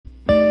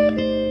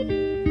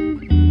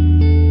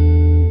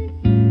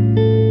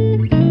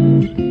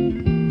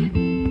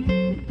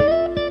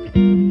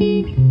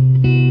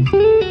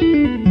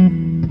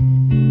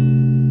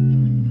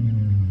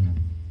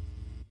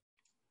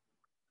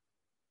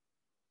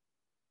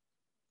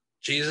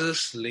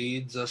Jesus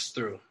leads us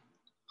through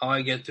how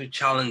I get through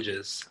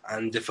challenges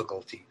and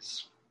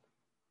difficulties.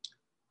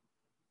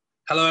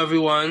 Hello,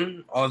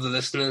 everyone, all the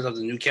listeners of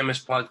the New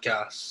Chemist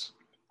podcast.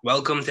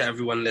 Welcome to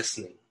everyone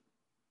listening.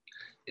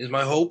 It is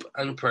my hope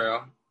and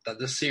prayer that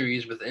this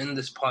series within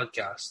this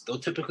podcast, though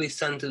typically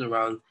centered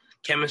around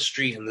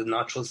chemistry and the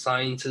natural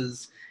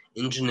sciences,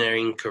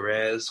 engineering,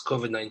 careers,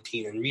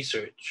 COVID-19, and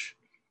research,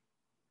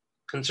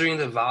 considering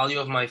the value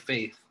of my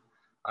faith,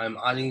 I am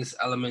adding this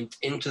element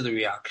into the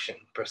reaction,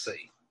 per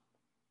se,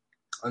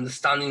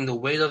 understanding the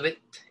weight of it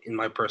in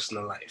my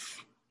personal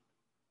life.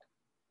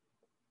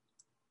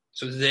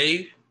 So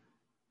today,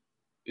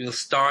 we'll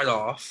start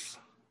off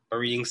by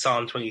reading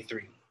Psalm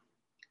 23.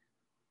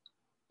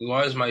 The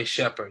Lord is my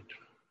shepherd,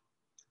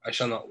 I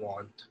shall not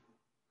want.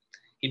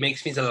 He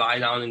makes me to lie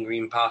down in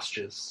green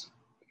pastures.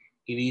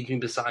 He leads me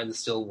beside the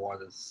still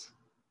waters.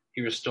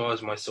 He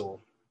restores my soul.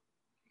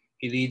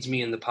 He leads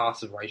me in the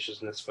paths of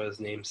righteousness for his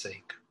name's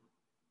sake.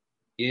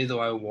 Yea, though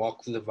I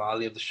walk through the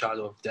valley of the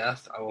shadow of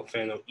death, I will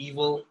fear no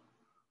evil,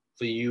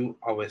 for you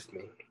are with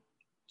me.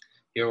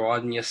 Your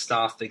rod and your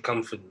staff, they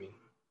comfort me.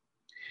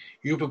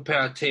 You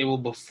prepare a table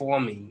before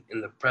me in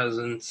the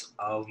presence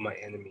of my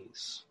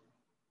enemies.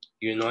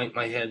 You anoint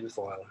my head with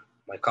oil,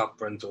 my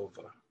cup runs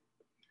over.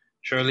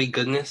 Surely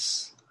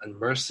goodness and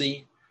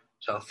mercy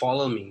shall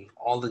follow me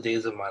all the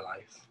days of my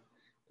life,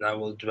 and I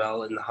will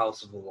dwell in the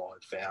house of the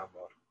Lord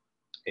forever.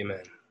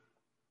 Amen.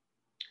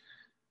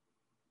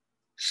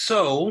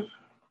 So,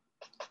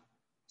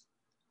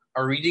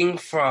 a reading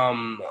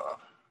from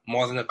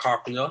More Than a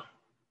Carpenter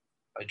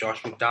by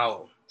Josh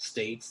McDowell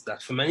states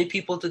that for many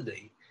people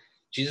today,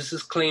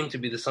 Jesus' claim to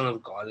be the Son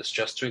of God is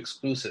just too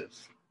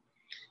exclusive.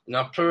 In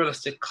our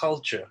pluralistic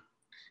culture,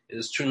 it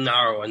is too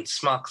narrow and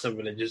smacks of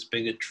religious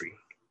bigotry.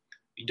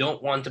 We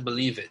don't want to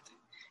believe it,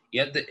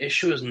 yet the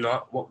issue is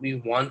not what we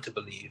want to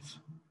believe,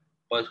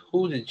 but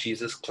who did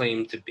Jesus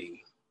claim to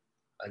be,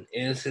 and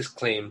is his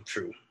claim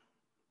true?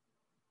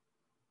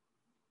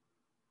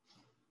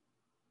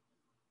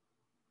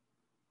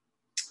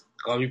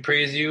 God, we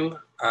praise you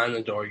and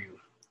adore you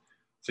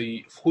for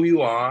who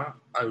you are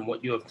and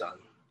what you have done.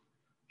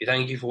 We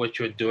thank you for what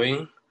you are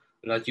doing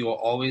and that you are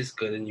always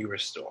good and you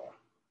restore.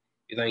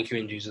 We thank you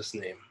in Jesus'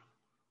 name.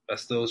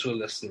 Bless those who are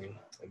listening.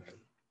 Amen.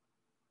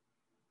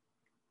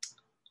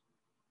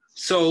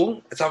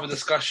 So, let's have a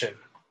discussion.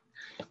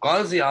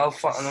 God is the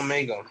Alpha and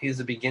Omega. He is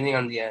the beginning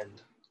and the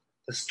end.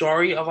 The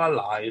story of our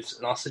lives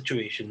and our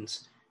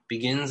situations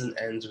begins and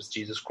ends with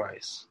Jesus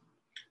Christ.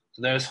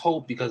 So there is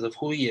hope because of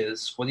who he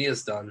is, what he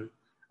has done,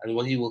 and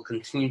what he will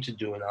continue to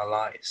do in our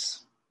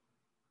lives.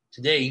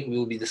 Today, we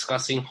will be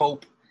discussing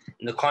hope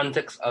in the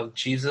context of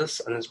Jesus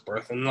and his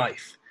birth and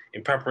life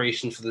in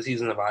preparation for the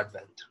season of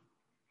Advent.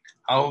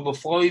 However,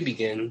 before we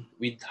begin,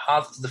 we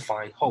have to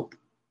define hope.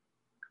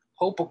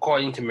 Hope,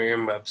 according to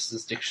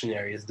Merriam-Webster's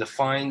dictionary, is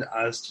defined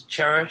as to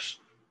cherish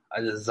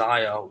a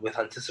desire with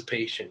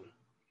anticipation,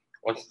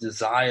 or to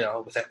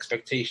desire with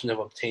expectation of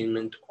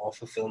obtainment or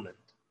fulfillment.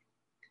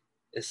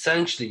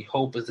 Essentially,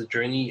 hope is the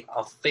journey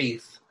of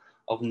faith,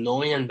 of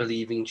knowing and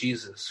believing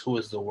Jesus, who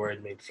is the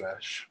Word made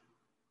flesh.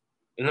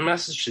 In the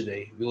message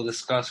today, we will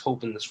discuss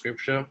hope in the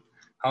Scripture,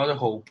 how to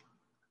hope,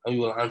 and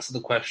we will answer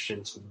the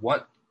questions: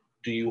 what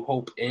do you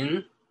hope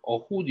in,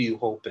 or who do you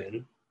hope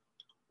in?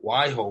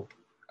 Why hope,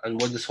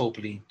 and what does hope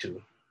lead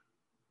to?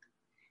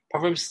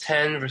 Proverbs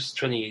 10 verse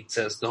 28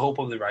 says, "The hope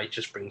of the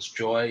righteous brings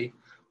joy,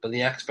 but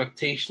the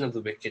expectation of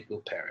the wicked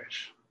will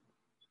perish."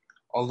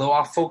 Although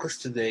our focus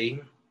today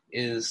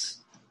is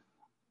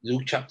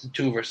Luke chapter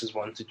 2 verses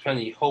 1 to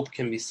 20, hope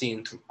can be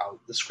seen throughout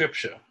the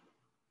Scripture.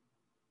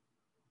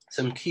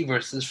 Some key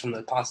verses from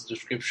the passage of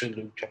Scripture,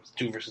 Luke chapter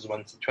 2 verses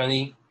 1 to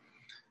 20.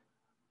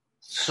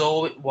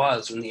 So it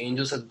was, when the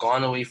angels had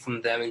gone away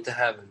from them into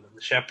heaven, that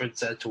the shepherds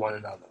said to one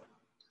another,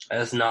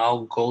 "Let us now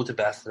go to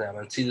Bethlehem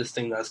and see this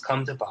thing that has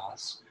come to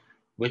pass,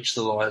 which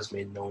the Lord has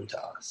made known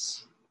to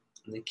us."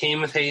 And they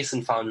came with haste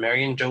and found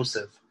Mary and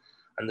Joseph,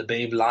 and the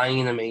babe lying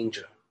in a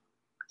manger.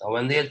 Now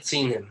when they had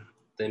seen him,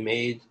 they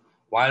made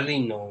widely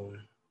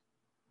known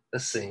the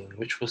saying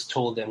which was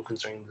told them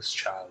concerning this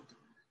child.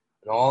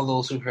 And all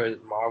those who heard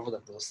it marveled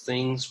at those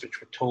things which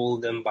were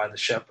told them by the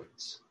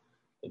shepherds.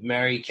 But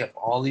Mary kept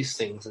all these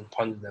things and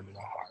pondered them in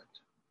her heart.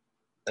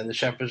 Then the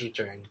shepherds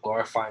returned,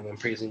 glorifying and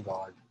praising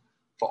God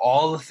for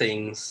all the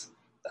things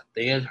that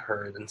they had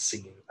heard and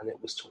seen, and it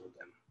was told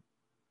them.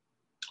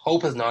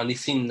 Hope is not only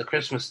seen in the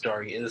Christmas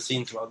story, it is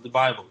seen throughout the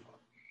Bible.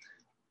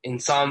 In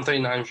Psalm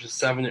 39 verse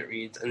 7 it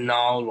reads, "And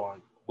now,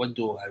 Lord, what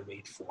do I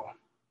wait for?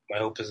 My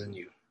hope is in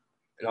you."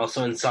 And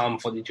also in Psalm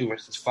 42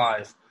 verses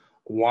 5,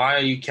 "Why are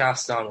you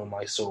cast down, O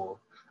my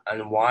soul?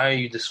 And why are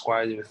you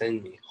disquieted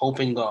within me? Hope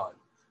in God,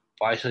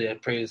 for I shall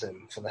yet praise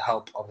him for the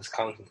help of his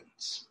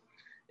countenance."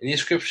 In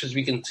these scriptures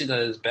we can see that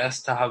it is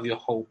best to have your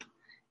hope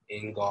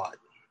in God.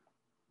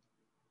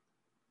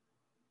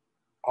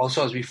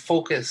 Also, as we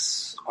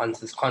focus on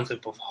this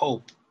concept of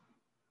hope,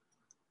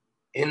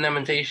 in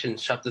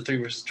Lamentations chapter 3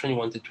 verses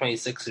 21 to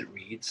 26 it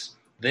reads,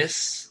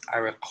 "This I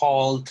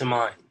recall to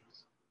mind,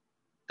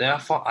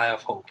 therefore I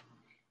have hope.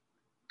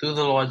 Through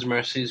the Lord's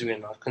mercies we are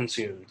not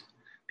consumed,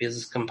 because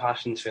his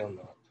compassions fail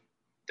not.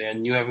 They are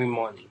new every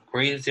morning.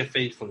 Great is your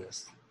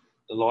faithfulness.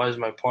 The Lord is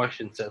my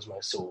portion, says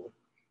my soul.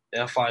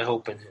 Therefore I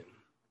hope in him.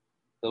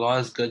 The Lord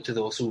is good to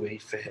those who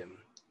wait for him,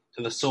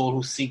 to the soul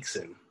who seeks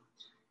him.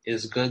 It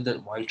is good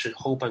that one should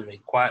hope and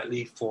wait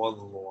quietly for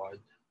the Lord,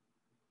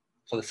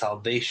 for the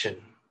salvation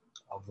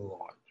of the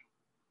Lord.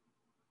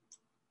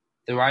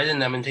 The writer in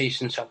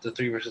Lamentations chapter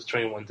 3 verses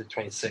 21 to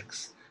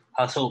 26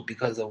 has hope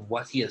because of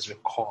what he has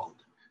recalled,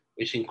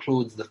 which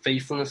includes the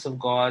faithfulness of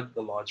God,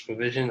 the Lord's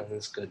provision, and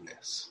his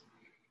goodness.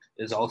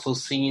 It is also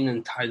seen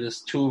in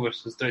Titus 2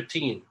 verses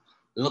 13,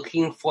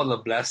 looking for the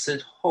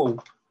blessed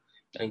hope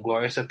and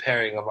glorious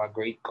appearing of our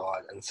great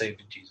God and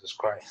Savior Jesus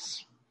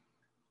Christ.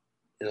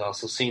 It is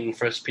also seen in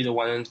 1 Peter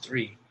 1 and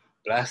 3,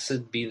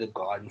 blessed be the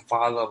God and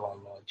Father of our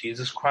Lord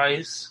Jesus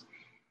Christ,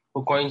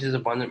 who according to his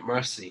abundant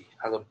mercy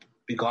has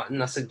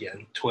begotten us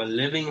again to a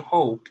living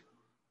hope,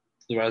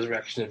 the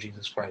resurrection of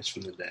Jesus Christ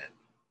from the dead.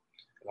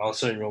 And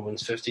also in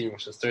Romans 15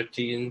 verses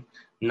 13,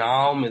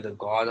 now may the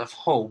God of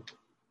hope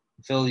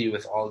fill you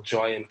with all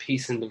joy and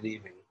peace in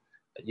believing,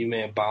 that you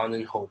may abound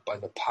in hope by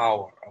the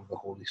power of the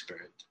Holy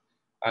Spirit.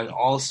 And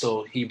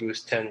also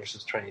Hebrews 10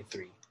 verses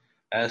 23,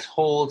 let us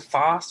hold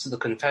fast to the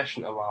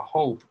confession of our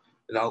hope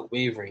without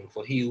wavering,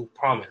 for he who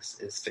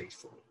promised is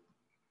faithful.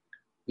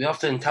 We have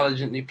to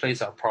intelligently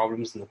place our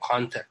problems in the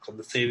context of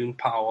the saving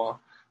power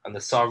and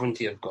the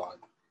sovereignty of God,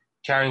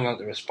 carrying out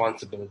the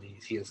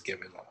responsibilities he has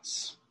given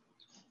us.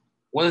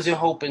 What is your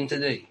hope in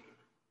today?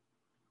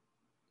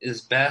 Is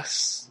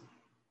best,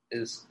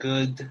 is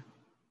good,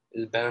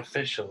 is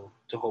beneficial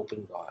to hope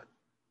in God.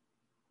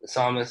 The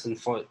psalmist in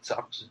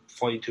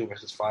 42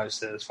 verses 5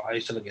 says, for I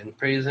shall again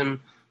praise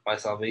him, my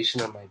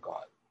salvation and my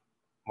God.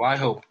 Why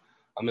hope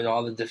amid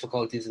all the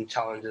difficulties and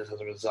challenges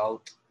as a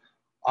result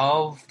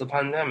of the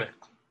pandemic?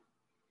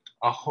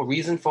 Our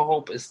reason for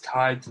hope is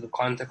tied to the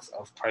context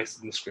of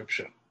Christ in the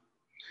scripture.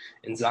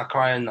 In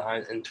Zechariah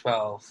 9 and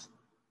 12,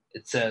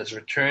 it says,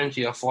 return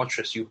to your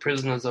fortress, you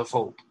prisoners of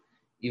hope.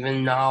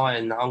 Even now I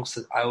announce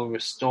that I will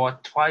restore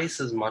twice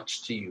as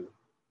much to you.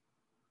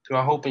 Through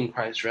our hope in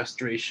Christ,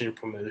 restoration,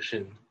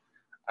 promotion,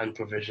 and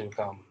provision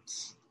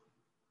comes.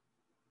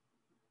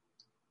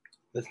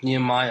 With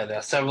Nehemiah, there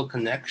are several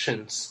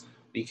connections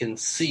we can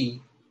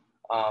see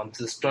to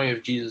the story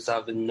of Jesus that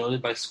have been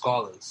noted by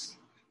scholars.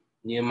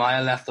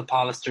 Nehemiah left the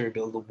palace to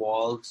rebuild the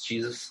walls.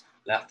 Jesus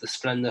left the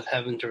splendor of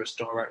heaven to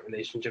restore right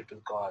relationship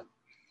with God.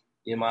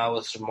 Nehemiah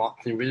was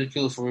mocked and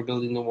ridiculed for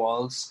rebuilding the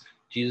walls.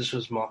 Jesus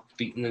was mocked,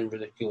 beaten, and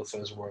ridiculed for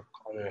his work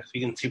on earth.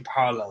 We can see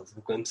parallels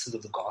and glimpses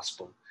of the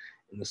gospel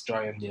in the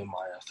story of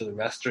Nehemiah for the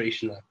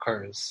restoration that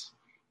occurs,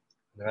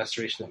 and the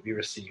restoration that we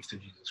receive through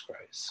Jesus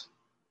Christ.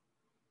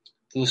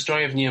 Through the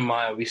story of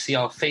Nehemiah, we see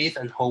how faith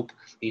and hope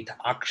lead to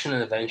action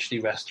and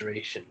eventually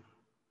restoration.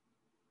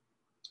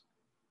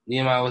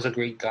 Nehemiah was a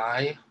great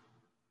guy,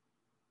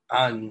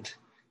 and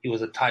he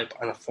was a type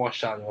and a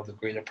foreshadowing of the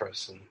greater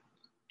person,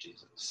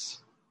 Jesus.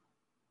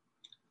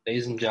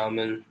 Ladies and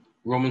gentlemen,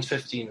 Romans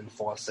 15 and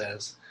 4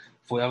 says,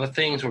 for whatever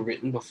things were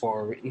written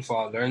before were written for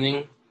our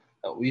learning,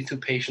 that we through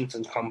patience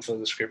and comfort of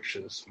the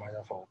scriptures might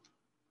have hope.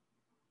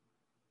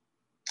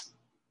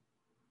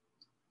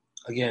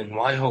 Again,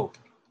 why hope?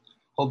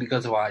 Hope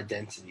because of our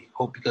identity,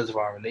 hope because of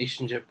our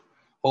relationship,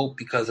 hope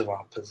because of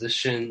our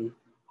position,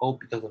 hope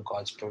because of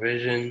God's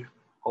provision,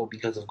 hope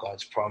because of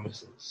God's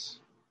promises.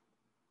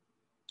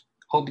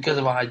 Hope because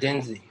of our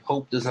identity.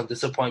 Hope does not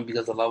disappoint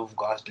because the love of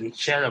God has been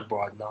shed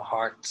abroad in our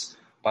hearts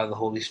by the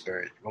Holy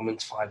Spirit.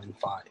 Romans 5 and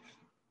 5.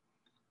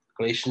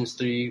 Galatians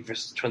 3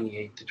 verses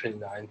 28 to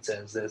 29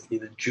 says, there's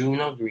neither Jew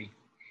nor Greek,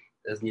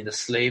 there's neither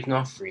slave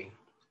nor free,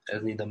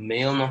 there's neither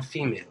male nor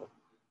female,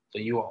 for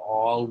you are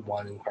all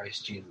one in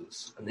Christ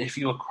Jesus. And if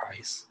you are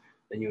Christ,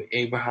 then you are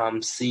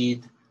Abraham's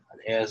seed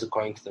and heirs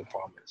according to the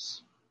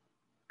promise.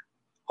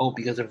 Hope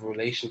because of a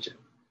relationship.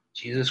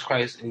 Jesus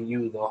Christ in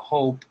you, the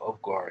hope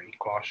of glory.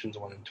 Colossians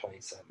 1 and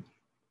 27.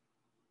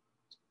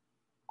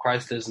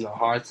 Christ lives in our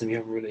hearts and we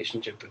have a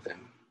relationship with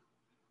him.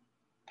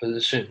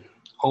 Position.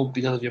 Hope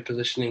because of your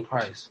position in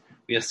Christ.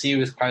 We are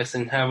seated with Christ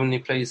in heavenly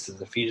places.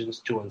 Ephesians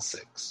 2 and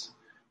 6.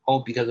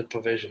 Hope because of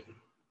provision.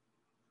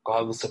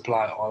 God will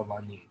supply all of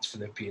our needs.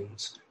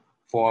 Philippians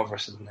 4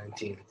 verses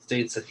 19. It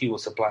states that he will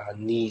supply our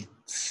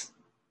needs.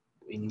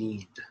 We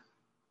need.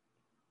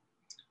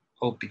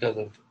 Hope because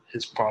of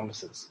his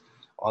promises.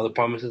 All the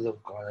promises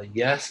of God are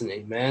yes and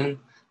amen.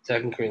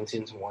 2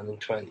 Corinthians 1 and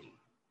 20.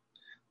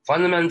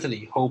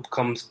 Fundamentally, hope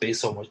comes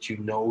based on what you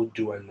know,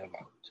 do, and live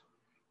out.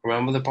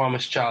 Remember the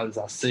promised child is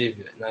our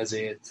Savior. In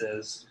Isaiah it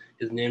says,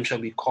 his name shall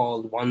be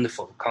called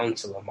Wonderful,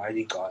 Counselor,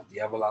 Mighty God,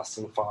 the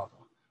Everlasting Father,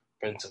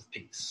 Prince of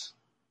Peace.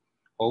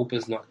 Hope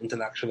is not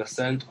intellectual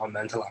assent or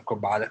mental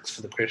acrobatics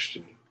for the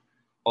Christian.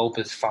 Hope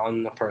is found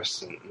in a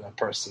person, and that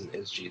person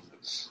is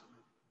Jesus.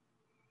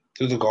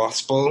 Through the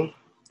gospel,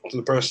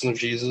 through the person of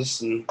Jesus,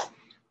 and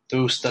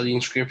through studying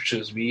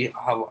scriptures, we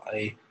have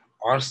an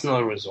arsenal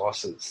of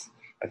resources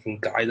that can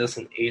guide us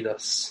and aid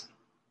us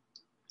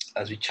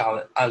as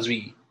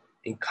we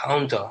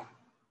encounter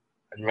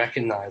and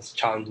recognize the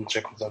challenging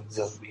circumstances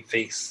that we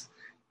face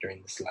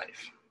during this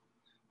life.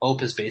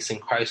 Hope is based in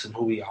Christ and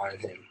who we are in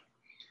Him.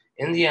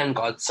 In the end,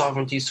 God's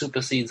sovereignty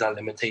supersedes our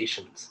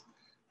limitations,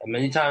 and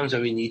many times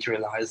when we need to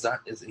realize that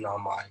is in our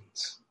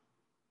minds.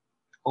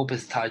 Hope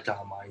is tied to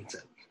our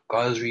mindset.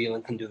 God is real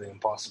and can do the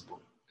impossible.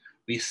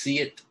 We see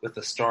it with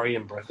the story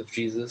and birth of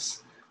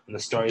Jesus and the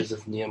stories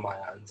of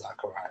Nehemiah and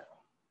Zechariah.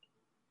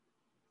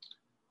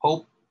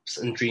 Hopes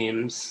and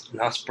dreams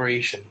and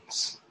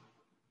aspirations.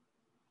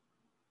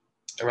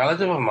 A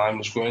relative of mine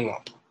was growing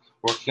up,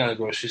 working at a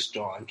grocery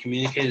store, and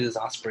communicated his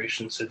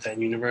aspirations to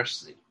attend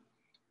university.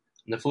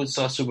 And the food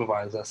store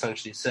supervisor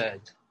essentially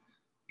said,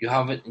 "You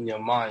have it in your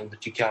mind,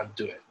 but you can't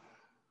do it."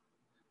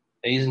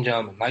 Ladies and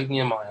gentlemen, like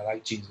Nehemiah,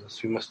 like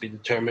Jesus, we must be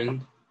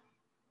determined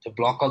to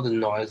block out the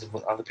noise of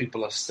what other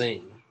people are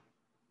saying.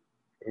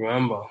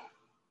 Remember,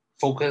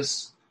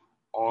 focus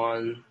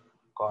on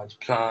God's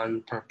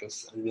plan,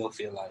 purpose, and will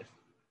for your life,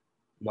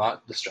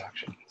 not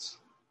distractions.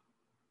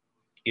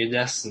 Your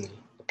destiny,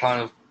 the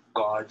plan of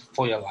God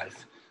for your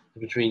life,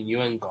 is between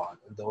you and God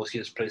and those He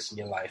has placed in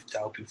your life to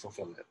help you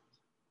fulfill it.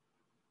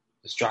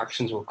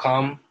 Distractions will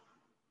come.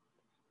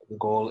 The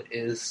goal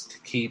is to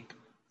keep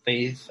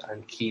faith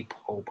and keep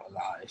hope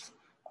alive.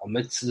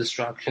 Amidst the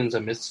distractions,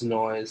 amidst the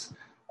noise,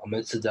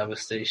 amidst the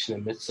devastation,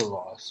 amidst the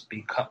loss,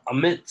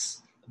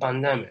 amidst the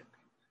pandemic.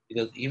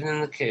 Because even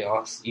in the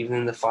chaos, even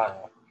in the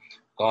fire,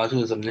 God,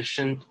 who is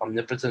omniscient,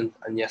 omnipotent,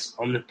 and yes,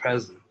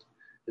 omnipresent,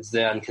 is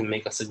there and can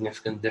make a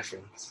significant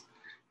difference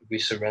if we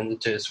surrender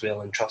to His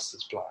will and trust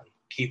His plan.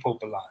 Keep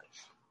hope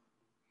alive.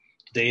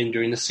 Today and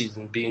during the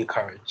season, be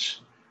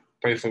encouraged.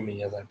 Pray for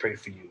me as I pray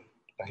for you.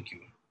 Thank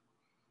you.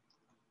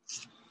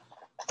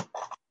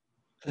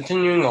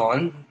 Continuing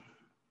on,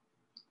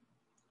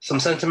 some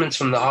sentiments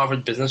from the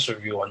Harvard Business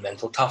Review on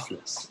mental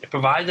toughness. It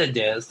provides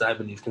ideas that I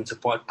believe can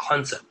support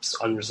concepts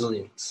on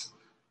resilience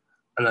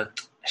and that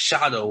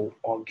shadow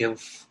or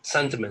give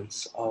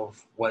sentiments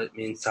of what it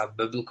means to have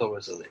biblical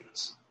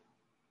resilience.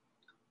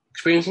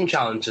 Experiencing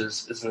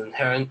challenges is an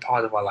inherent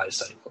part of our life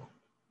cycle.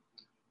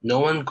 No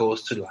one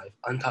goes through life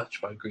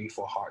untouched by grief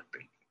or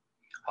heartbreak.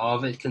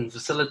 However, it can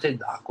facilitate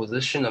the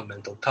acquisition of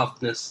mental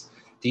toughness,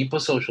 deeper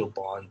social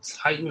bonds,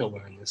 heightened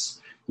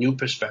awareness, new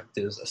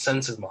perspectives, a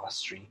sense of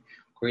mastery,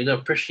 greater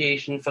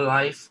appreciation for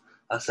life,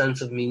 a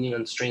sense of meaning,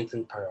 and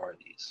strengthened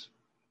priorities.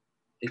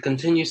 It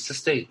continues to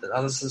state that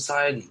as a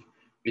society,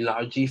 we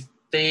largely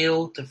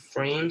fail to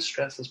frame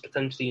stress as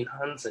potentially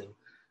enhancing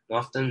and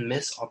often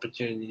miss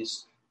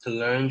opportunities to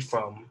learn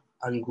from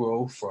and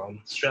grow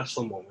from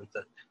stressful moments.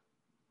 That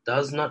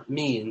does not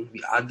mean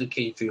we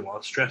advocate viewing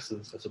all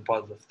stresses as a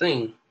positive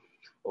thing,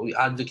 but we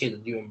advocate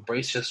that you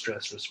embrace your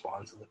stress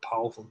response as a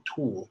powerful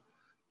tool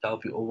to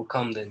help you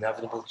overcome the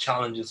inevitable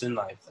challenges in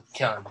life that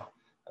can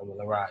and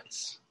will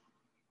arise.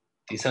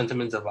 These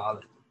sentiments are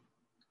valid.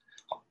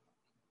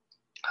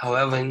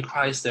 However, in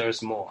Christ there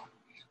is more.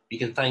 We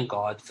can thank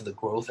God for the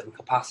growth and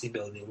capacity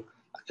building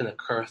that can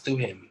occur through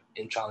Him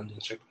in challenging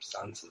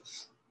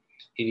circumstances.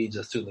 He leads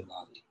us through the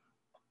valley.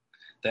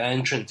 The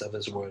entrance of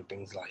His word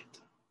brings light.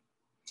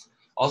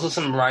 Also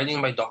some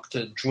writing by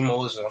Dr. Drew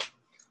Moser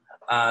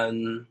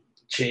and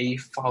J.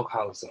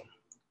 Falkhauser.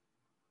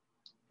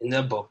 In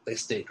their book, they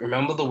state,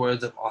 "Remember the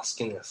words of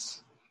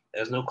Oskinus.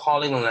 There is no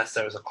calling unless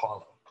there is a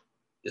caller.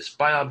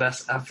 Despite our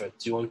best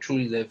efforts, you won't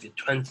truly live your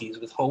 20s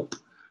with hope,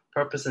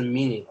 purpose, and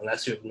meaning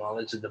unless you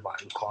acknowledge the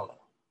divine caller.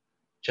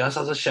 Just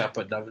as a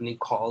shepherd lovingly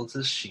calls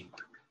his sheep,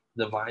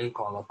 the divine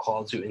caller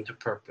calls you into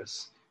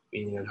purpose,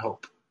 meaning, and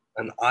hope.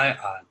 And I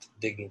add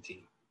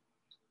dignity.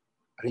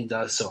 And He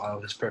does so out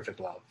of His perfect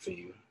love for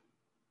you."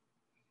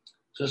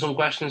 So some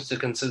questions to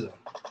consider.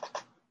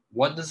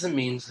 What does it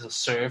mean to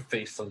serve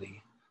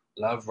faithfully,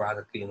 love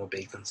radically, and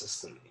obey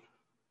consistently?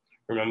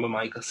 Remember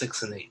Micah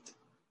 6 and 8.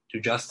 Do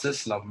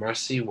justice, love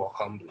mercy, walk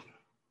humbly.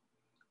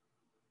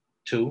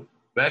 2.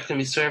 Where can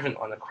we serve and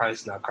honor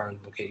Christ in our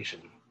current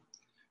vocation?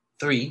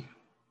 3.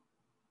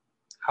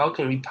 How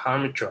can we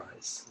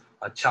parameterize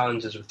our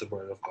challenges with the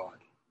Word of God?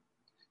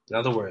 In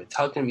other words,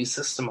 how can we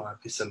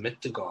systematically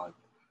submit to God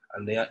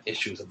and lay our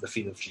issues at the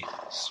feet of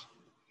Jesus?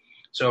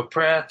 So a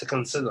prayer to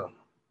consider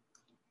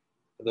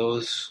for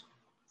those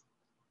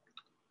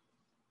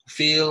who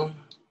feel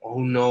or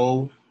who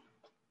know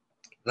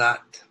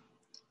that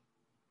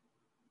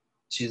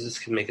Jesus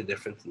can make a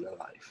difference in their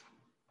life.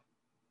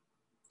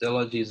 Dear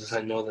Lord Jesus,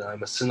 I know that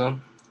I'm a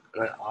sinner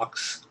and I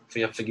ask for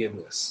your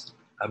forgiveness.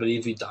 I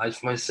believe you died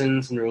for my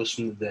sins and rose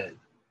from the dead.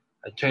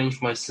 I turn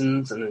from my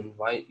sins and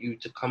invite you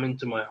to come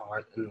into my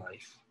heart and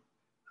life.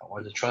 I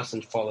want to trust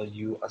and follow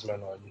you as my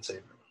Lord and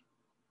Savior.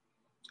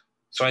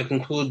 So I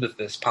conclude with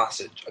this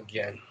passage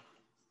again.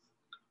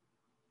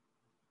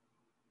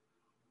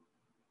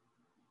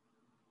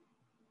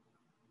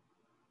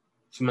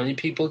 For many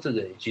people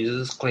today,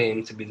 Jesus'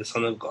 claim to be the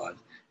Son of God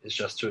is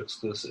just too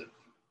exclusive.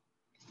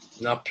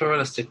 In our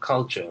pluralistic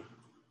culture,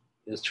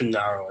 it is too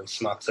narrow and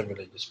smacks of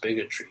religious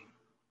bigotry.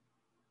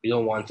 We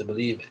don't want to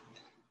believe it.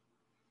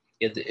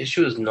 Yet the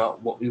issue is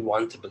not what we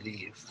want to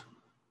believe,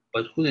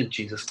 but who did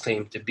Jesus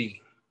claim to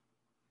be?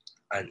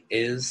 And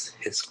is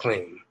His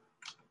claim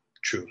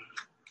true.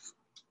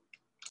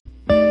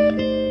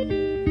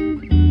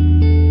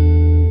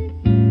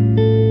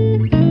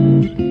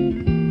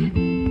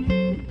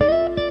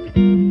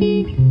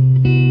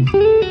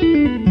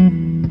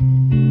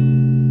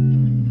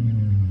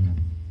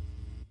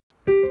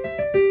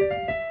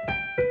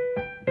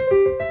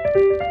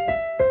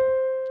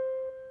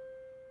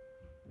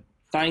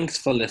 Thanks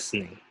for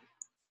listening.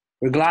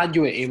 We're glad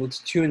you were able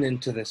to tune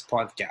into this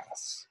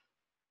podcast.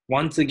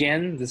 Once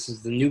again, this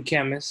is the New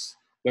Chemist,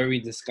 where we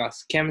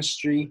discuss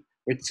chemistry,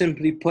 which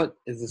simply put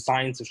is the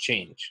science of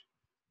change,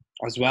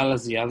 as well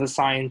as the other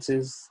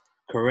sciences,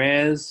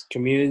 careers,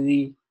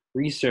 community,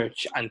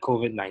 research, and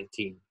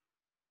COVID-19.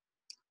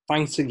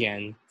 Thanks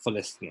again for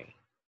listening.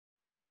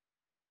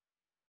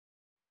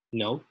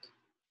 Note,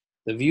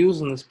 the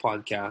views on this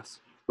podcast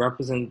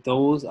represent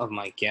those of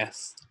my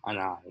guests and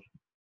I.